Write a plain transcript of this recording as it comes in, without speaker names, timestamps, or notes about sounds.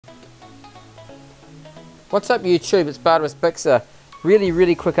What's up YouTube, it's Bartemis Bixer.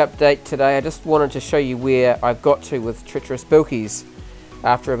 Really quick update today. I just wanted to show you where I've got to with Treacherous Bilkys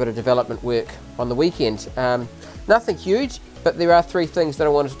after a bit of development work on the weekend. Nothing huge, but there are three things that I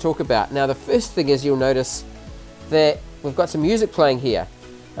wanted to talk about. Now the first thing is you'll notice that we've got some music playing here.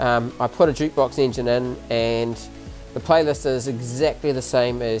 I put a jukebox engine in and the playlist is exactly the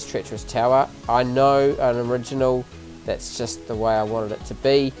same as Treacherous Tower. I know an original, that's just the way I wanted it to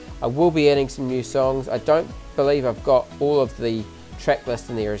be. I will be adding some new songs. I don't believe I've got all of the track list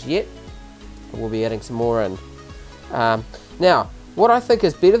in there as yet. I will be adding some more in. Now, what I think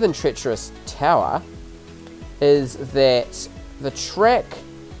is better than Treacherous Tower is that the track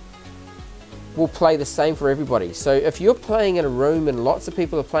will play the same for everybody. So if you're playing in a room and lots of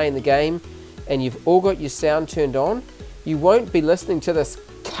people are playing the game and you've all got your sound turned on, you won't be listening to this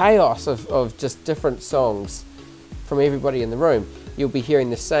chaos of just different songs from everybody in the room. You'll be hearing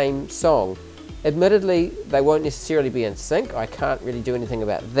the same song. Admittedly, they won't necessarily be in sync. I can't really do anything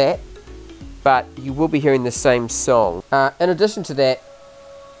about that, but you will be hearing the same song. In addition to that,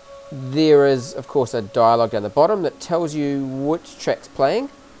 there is of course a dialogue down the bottom that tells you which track's playing.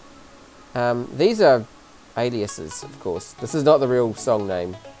 These are aliases, of course. This is not the real song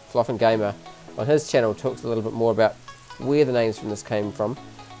name. Floffin Gamer on his channel talks a little bit more about where the names from this came from.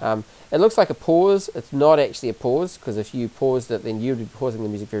 It looks like a pause. It's not actually a pause, because if you paused it, then you'd be pausing the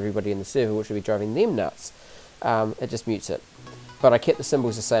music for everybody in the server, which would be driving them nuts. It just mutes it. But I kept the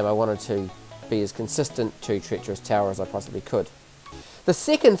symbols the same. I wanted to be as consistent to Treacherous Tower as I possibly could. The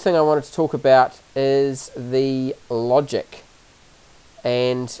second thing I wanted to talk about is the logic.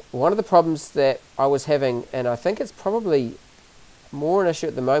 And one of the problems that I was having, and I think it's probably more an issue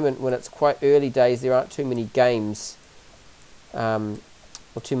at the moment when it's quite early days, there aren't too many games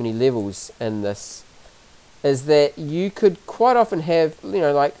or too many levels in this, is that you could quite often have, you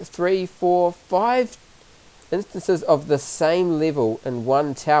know, like 3, 4, 5 instances of the same level in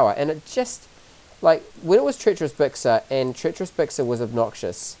one tower, and it just, like, when it was Treacherous Bilkys and Treacherous Bilkys was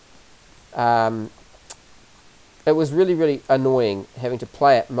obnoxious, it was really annoying having to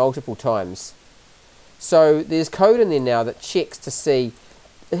play it multiple times. So there's code in there now that checks to see,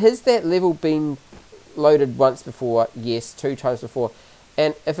 has that level been loaded once before? Yes. 2 times before.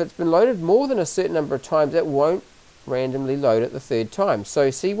 And if it's been loaded more than a certain number of times, it won't randomly load it the third time.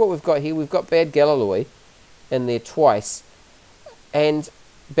 So see what we've got here? We've got Bad Galiloi in there twice, and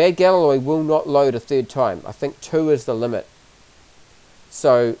Bad Galiloi will not load a third time. I think 2 is the limit.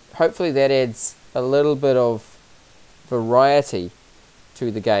 So hopefully that adds a little bit of variety to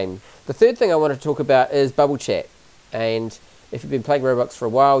the game. The third thing I want to talk about is bubble chat. And if you've been playing Roblox for a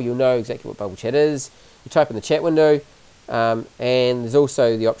while, you'll know exactly what bubble chat is. You type in the chat window, and there's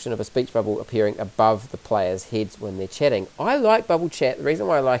also the option of a speech bubble appearing above the players' heads when they're chatting. I like bubble chat. The reason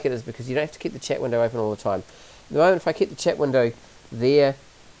why I like it is because you don't have to keep the chat window open all the time. At the moment, if I keep the chat window there,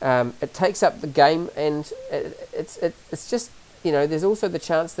 it takes up the game, and it's just, you know, there's also the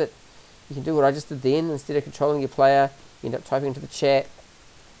chance that you can do what I just did then. Instead of controlling your player, you end up typing into the chat,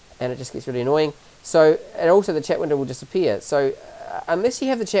 and it just gets really annoying. So, and also the chat window will disappear. So unless you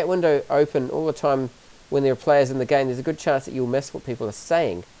have the chat window open all the time when there are players in the game, there's a good chance that you'll miss what people are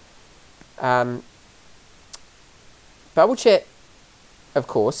saying. Bubble chat, of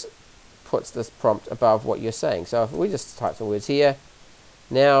course, puts this prompt above what you're saying. So if we just type some words here,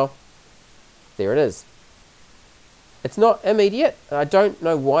 now there it is. It's not immediate, and I don't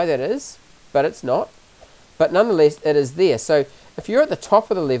know why that is, but it's not. But nonetheless, it is there. So if you're at the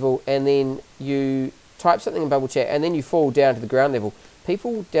top of the level and then you type something in bubble chat and then you fall down to the ground level,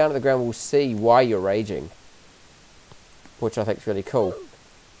 people down at the ground will see why you're raging, which I think is really cool.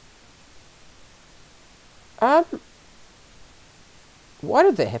 Why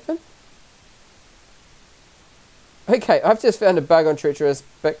did that happen? Okay, I've just found a bug on Treacherous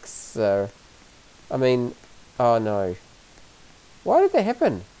Bilkys. I mean, oh no. Why did that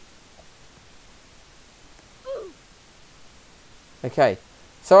happen? Okay,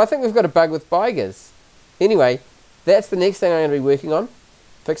 so I think we've got a bug with Bilkys. Anyway, that's the next thing I'm going to be working on.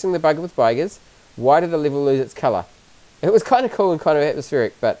 Fixing the bug with Bilkys. Why did the level lose its colour? It was kind of cool and kind of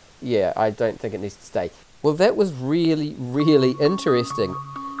atmospheric, but yeah, I don't think it needs to stay. Well, that was really interesting.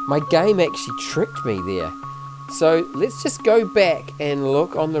 My game actually tricked me there. So let's just go back and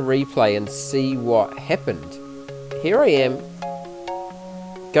look on the replay and see what happened. Here I am,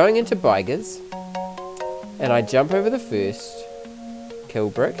 going into Bilkys, and I jump over the first kill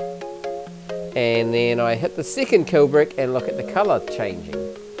brick, and then I hit the second kill brick and look at the colour changing.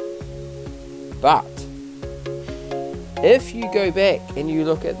 But if you go back and you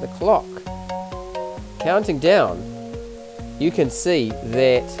look at the clock counting down, you can see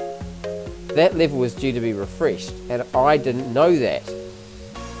that that level was due to be refreshed, and I didn't know that.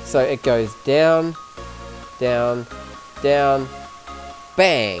 So it goes down, down, down,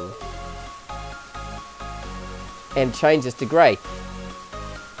 bang, and changes to grey.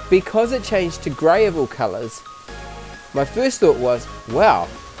 Because it changed to grey of all colours, my first thought was, wow,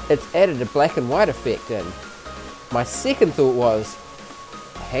 it's added a black and white effect in. My second thought was,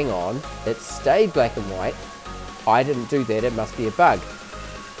 hang on, it stayed black and white. I didn't do that, it must be a bug.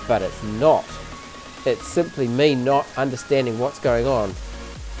 But it's not. It's simply me not understanding what's going on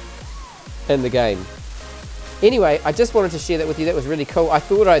in the game. Anyway, I just wanted to share that with you. That was really cool. I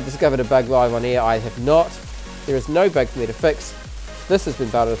thought I discovered a bug live on air. I have not. There is no bug for me to fix. This has been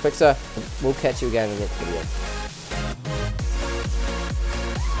Bartemis Fixer. We'll catch you again in the next video.